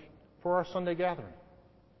week for our Sunday gathering.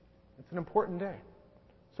 It's an important day.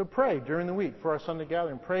 So pray during the week for our Sunday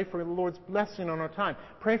gathering. Pray for the Lord's blessing on our time.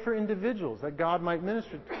 Pray for individuals that God might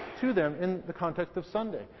minister to them in the context of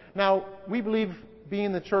Sunday. Now, we believe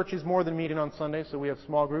being the church is more than meeting on Sunday, so we have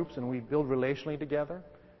small groups and we build relationally together.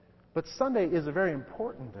 But Sunday is a very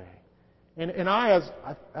important day. And I,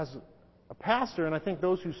 as a pastor, and I think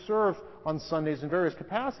those who serve on Sundays in various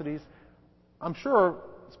capacities, I'm sure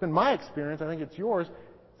it's been my experience, I think it's yours,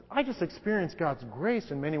 I just experience God's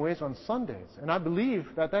grace in many ways on Sundays. And I believe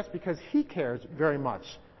that that's because He cares very much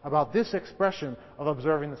about this expression of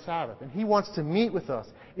observing the Sabbath. And He wants to meet with us.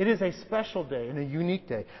 It is a special day and a unique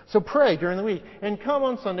day. So pray during the week and come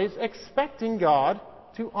on Sundays expecting God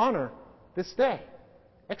to honor this day.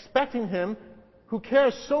 Expecting Him, who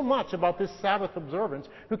cares so much about this Sabbath observance,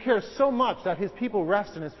 who cares so much that His people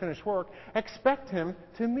rest in His finished work, expect Him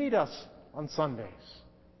to meet us on Sundays.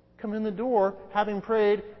 Come in the door having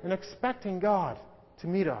prayed and expecting God to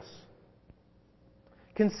meet us.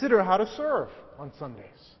 Consider how to serve on Sundays.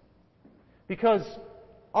 Because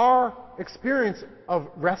our experience of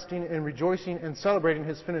resting and rejoicing and celebrating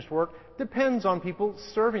His finished work depends on people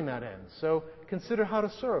serving that end. So consider how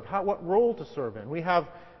to serve, what role to serve in. We have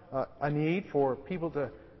a need for people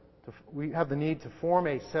we have the need to form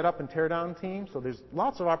a set up and tear down team. So there's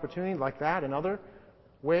lots of opportunity like that and other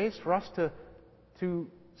ways for us to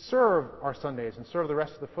serve our Sundays and serve the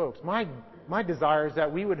rest of the folks. My desire is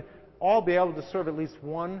that we would all be able to serve at least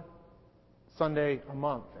one Sunday a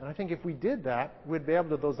month. And I think if we did that, we'd be able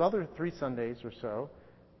to, those other 3 Sundays or so,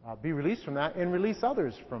 be released from that and release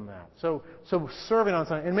others from that. So serving on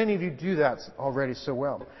Sunday, and many of you do that already so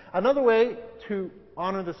well. Another way to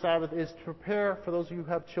honor the Sabbath is to prepare, for those of you who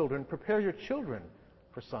have children, prepare your children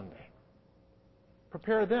for Sunday.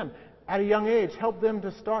 Prepare them. At a young age, help them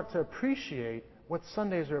to start to appreciate what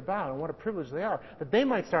Sundays are about and what a privilege they are, that they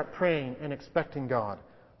might start praying and expecting God.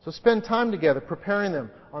 So spend time together preparing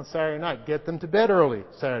them on Saturday night. Get them to bed early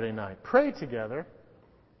Saturday night. Pray together.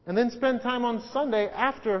 And then spend time on Sunday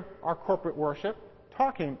after our corporate worship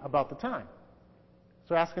talking about the time.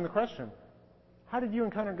 So asking the question, how did you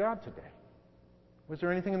encounter God today? Was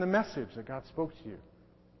there anything in the message that God spoke to you?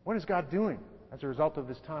 What is God doing as a result of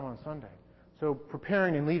this time on Sunday? So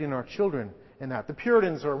preparing and leading our children in that. The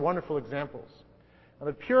Puritans are wonderful examples. Now,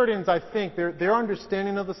 the Puritans, I think, their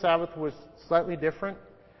understanding of the Sabbath was slightly different.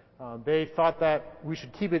 They thought that we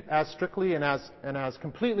should keep it as strictly and as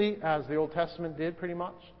completely as the Old Testament did, pretty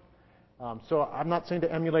much. So I'm not saying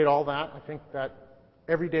to emulate all that. I think that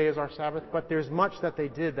every day is our Sabbath, but there's much that they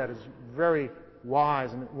did that is very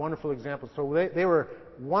wise and wonderful examples. So they were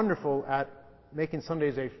wonderful at making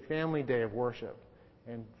Sundays a family day of worship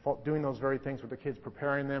and doing those very things with the kids,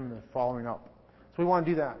 preparing them and following up. So we want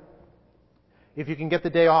to do that. If you can get the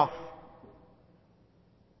day off,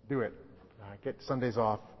 do it. Get Sundays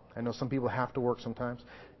off. I know some people have to work sometimes.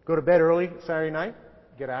 Go to bed early Saturday night.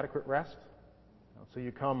 Get adequate rest. So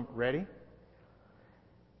you come ready.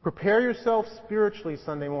 Prepare yourself spiritually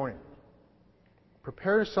Sunday morning.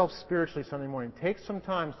 Prepare yourself spiritually Sunday morning. Take some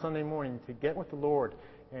time Sunday morning to get with the Lord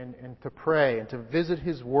and to pray and to visit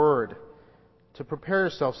His Word. To prepare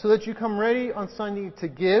yourself so that you come ready on Sunday to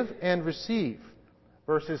give and receive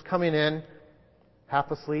versus coming in half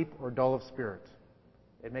asleep or dull of spirit.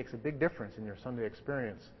 It makes a big difference in your Sunday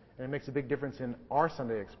experience. And it makes a big difference in our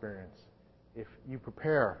Sunday experience if you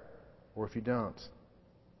prepare or if you don't.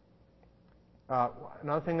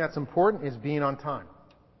 Another thing that's important is being on time.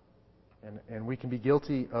 And we can be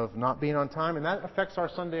guilty of not being on time, and that affects our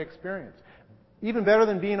Sunday experience. Even better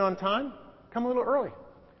than being on time, come a little early.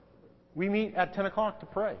 We meet at 10 o'clock to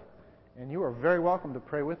pray, and you are very welcome to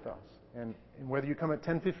pray with us. And whether you come at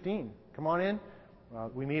 10:15, come on in.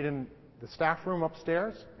 We meet in the staff room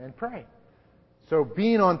upstairs and pray. So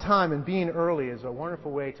being on time and being early is a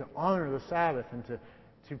wonderful way to honor the Sabbath and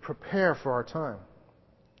to prepare for our time.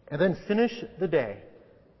 And then finish the day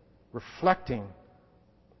reflecting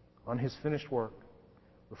on His finished work,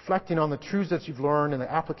 reflecting on the truths that you've learned and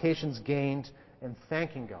the applications gained, and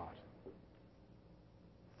thanking God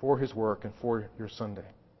for His work and for your Sunday.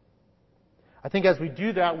 I think as we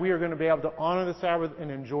do that, we are going to be able to honor the Sabbath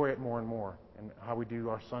and enjoy it more and more in how we do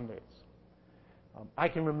our Sundays. I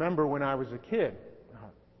can remember when I was a kid,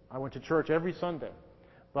 I went to church every Sunday.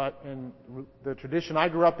 But in the tradition I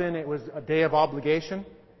grew up in, it was a day of obligation.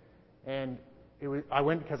 And I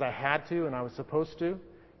went because I had to and I was supposed to.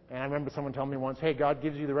 And I remember someone telling me once, hey, God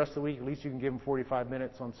gives you the rest of the week, at least you can give Him 45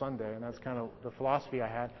 minutes on Sunday. And that's kind of the philosophy I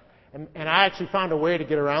had. And I actually found a way to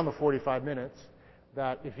get around the 45 minutes,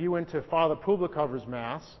 that if you went to Father Publicover's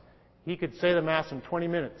Mass, he could say the Mass in 20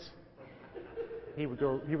 minutes. He would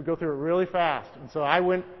go through it really fast. And so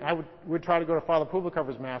we'd try to go to Father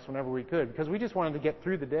Publicover's Mass whenever we could, because we just wanted to get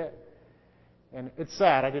through the day. And it's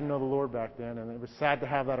sad. I didn't know the Lord back then, and it was sad to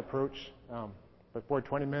have that approach. But boy,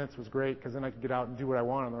 20 minutes was great, because then I could get out and do what I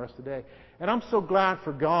want on the rest of the day. And I'm so glad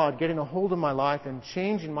for God getting a hold of my life and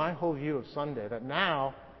changing my whole view of Sunday, that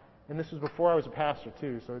now, and this was before I was a pastor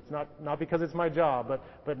too, so it's not because it's my job,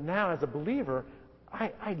 but now as a believer,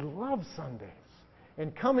 I love Sundays.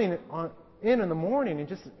 And coming in the morning and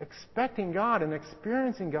just expecting God and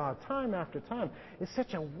experiencing God time after time is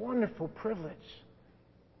such a wonderful privilege.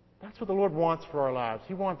 That's what the Lord wants for our lives.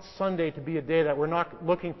 He wants Sunday to be a day that we're not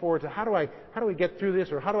looking forward to, how do we get through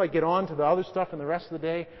this, or how do I get on to the other stuff in the rest of the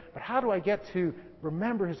day, but how do I get to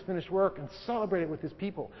remember His finished work and celebrate it with His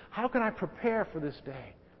people? How can I prepare for this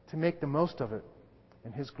day to make the most of it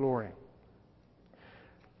in His glory?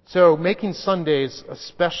 So making Sundays a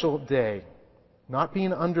special day, not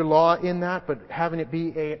being under law in that, but having it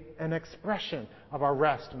be an expression of our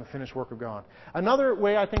rest in the finished work of God. Another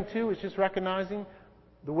way, I think, too, is just recognizing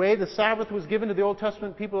the way the Sabbath was given to the Old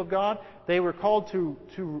Testament people of God. They were called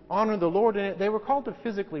to honor the Lord in it. They were called to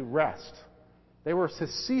physically rest. They were to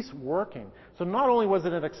cease working. So not only was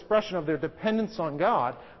it an expression of their dependence on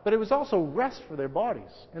God, but it was also rest for their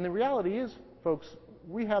bodies. And the reality is, folks,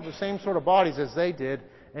 we have the same sort of bodies as they did,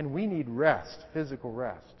 and we need rest, physical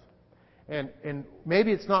rest. And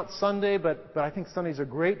maybe it's not Sunday, but I think Sunday's a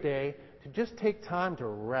great day to just take time to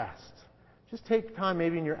rest. Just take time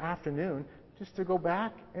maybe in your afternoon just to go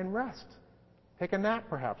back and rest. Take a nap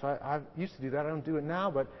perhaps. I used to do that. I don't do it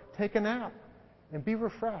now, but take a nap and be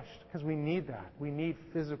refreshed, because we need that. We need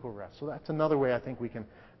physical rest. So that's another way I think we can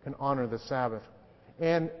honor the Sabbath.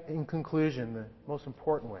 And in conclusion, the most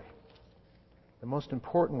important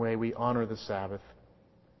way we honor the Sabbath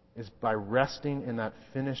is by resting in that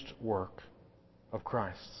finished work of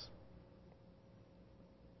Christ.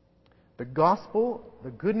 The gospel,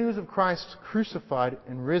 the good news of Christ crucified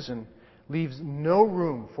and risen, leaves no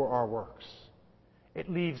room for our works. It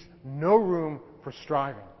leaves no room for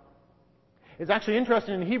striving. It's actually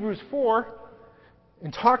interesting in Hebrews 4,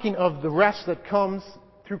 in talking of the rest that comes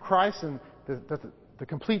through Christ and the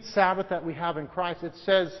complete Sabbath that we have in Christ, it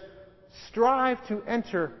says, strive to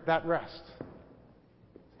enter that rest.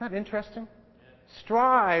 Isn't that interesting?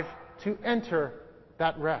 Strive to enter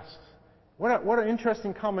that rest. What an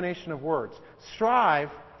interesting combination of words. Strive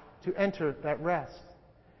to enter that rest.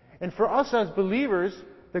 And for us as believers,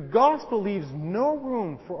 the gospel leaves no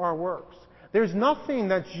room for our works. There's nothing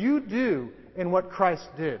that you do in what Christ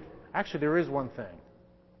did. Actually, there is one thing.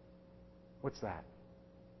 What's that?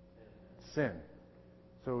 Sin.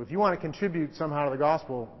 So if you want to contribute somehow to the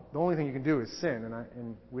gospel, the only thing you can do is sin.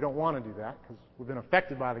 And we don't want to do that because we've been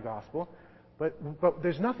affected by the gospel. But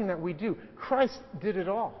there's nothing that we do. Christ did it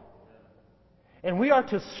all. And we are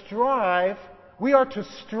to strive, we are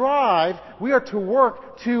to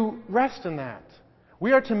work to rest in that.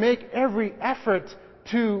 We are to make every effort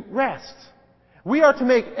to rest. We are to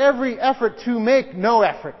make every effort to make no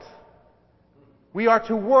effort. We are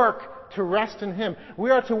to work to rest in Him. We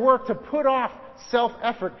are to work to put off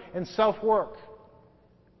self-effort and self-work.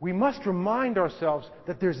 We must remind ourselves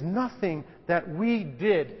that there's nothing that we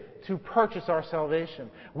did to purchase our salvation.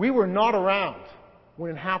 We were not around when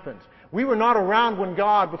it happened. We were not around when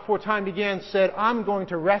God, before time began, said, I'm going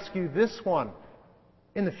to rescue this one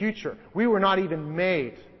in the future. We were not even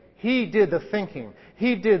made. He did the thinking.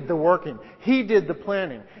 He did the working. He did the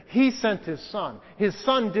planning. He sent His Son. His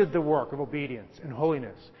Son did the work of obedience and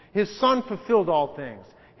holiness. His Son fulfilled all things.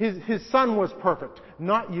 His Son was perfect.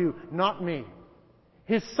 Not you, not me.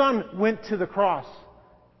 His Son went to the cross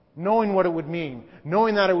knowing what it would mean.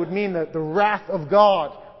 Knowing that it would mean that the wrath of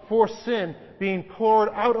God for sin being poured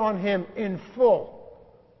out on Him in full.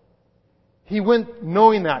 He went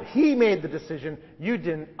knowing that. He made the decision. You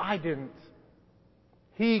didn't. I didn't.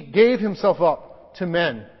 He gave Himself up to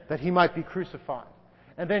men that He might be crucified.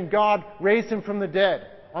 And then God raised Him from the dead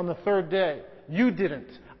on the third day. You didn't.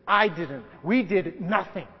 I didn't. We did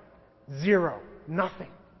nothing. Zero. Nothing.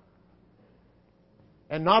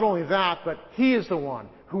 And not only that, but He is the one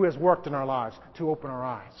who has worked in our lives to open our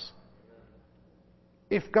eyes.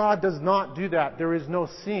 If God does not do that, there is no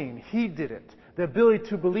seeing. He did it. The ability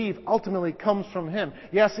to believe ultimately comes from Him.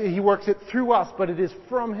 Yes, He works it through us, but it is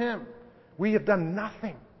from Him. We have done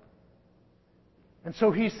nothing. And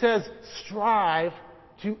so He says, strive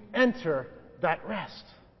to enter that rest.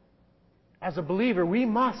 As a believer, we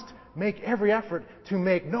must make every effort to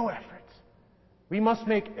make no effort. We must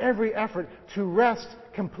make every effort to rest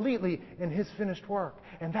completely in His finished work.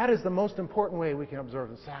 And that is the most important way we can observe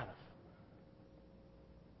the Sabbath.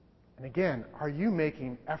 And again, are you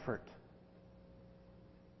making effort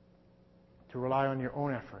to rely on your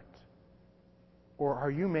own effort? Or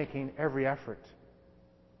are you making every effort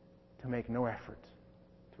to make no effort,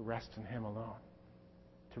 to rest in Him alone,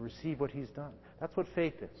 to receive what He's done? That's what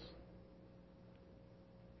faith is.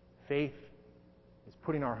 Faith is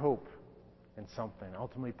putting our hope in something,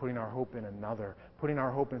 ultimately putting our hope in another, putting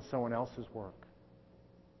our hope in someone else's work,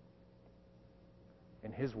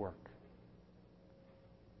 in His work.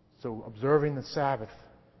 So observing the Sabbath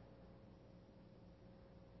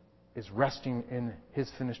is resting in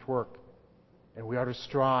His finished work. And we are to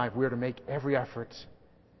strive, we are to make every effort.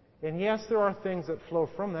 And yes, there are things that flow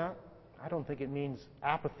from that. I don't think it means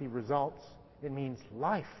apathy results. It means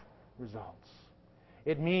life results.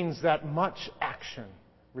 It means that much action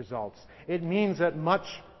results. It means that much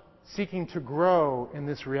seeking to grow in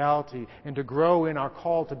this reality and to grow in our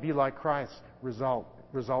call to be like Christ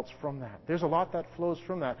results from that. There's a lot that flows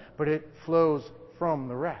from that, but it flows from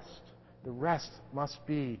the rest. The rest must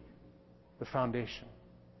be the foundation.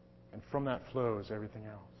 And from that flows everything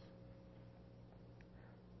else.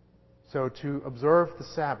 So to observe the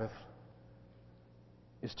Sabbath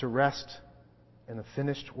is to rest in the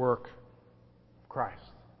finished work of Christ.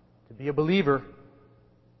 To be a believer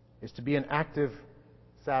is to be an active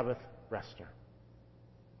Sabbath rester.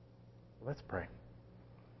 Let's pray.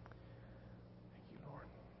 Thank you, Lord.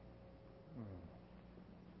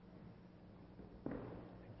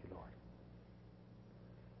 Thank you, Lord.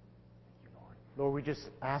 Thank you, Lord. Lord, we just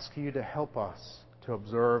ask you to help us to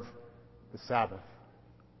observe the Sabbath.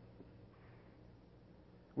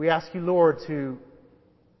 We ask you, Lord, to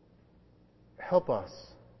help us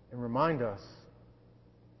and remind us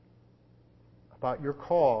about your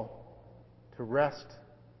call to rest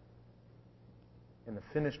in the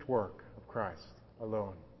finished work of Christ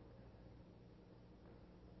alone.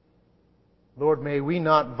 Lord, may we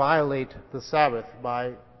not violate the Sabbath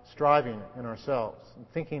by striving in ourselves and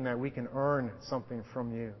thinking that we can earn something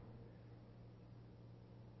from you.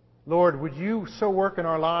 Lord, would you so work in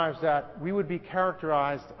our lives that we would be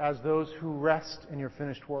characterized as those who rest in your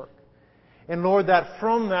finished work. And Lord, that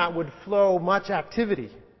from that would flow much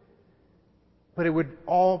activity. But it would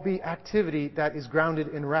all be activity that is grounded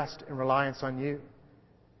in rest and reliance on you.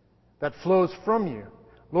 That flows from you.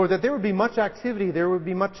 Lord, that there would be much activity, there would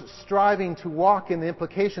be much striving to walk in the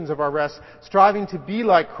implications of our rest, striving to be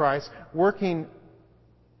like Christ, working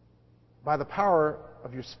by the power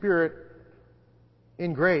of your Spirit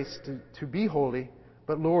in grace to be holy,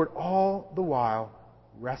 but Lord, all the while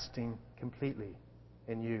resting completely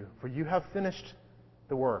in you. For you have finished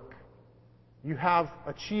the work. You have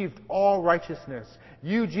achieved all righteousness.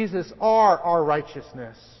 You, Jesus, are our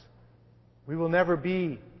righteousness. We will never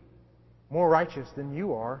be more righteous than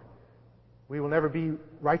you are. We will never be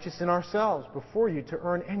righteous in ourselves before you to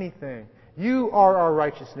earn anything. You are our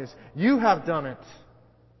righteousness. You have done it.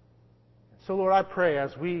 So, Lord, I pray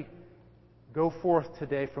as we go forth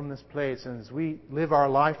today from this place and as we live our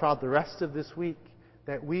life out the rest of this week,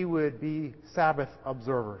 that we would be Sabbath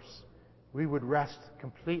observers. We would rest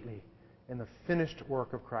completely in the finished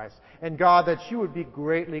work of Christ. And God, that you would be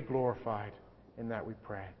greatly glorified in that, we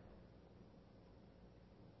pray.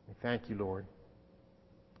 We thank you, Lord.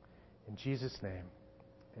 In Jesus' name,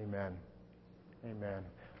 amen. Amen.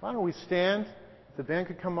 Why don't we stand? If the band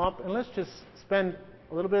could come up, and let's just spend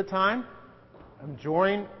a little bit of time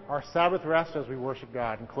enjoying our Sabbath rest as we worship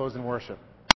God and close in worship.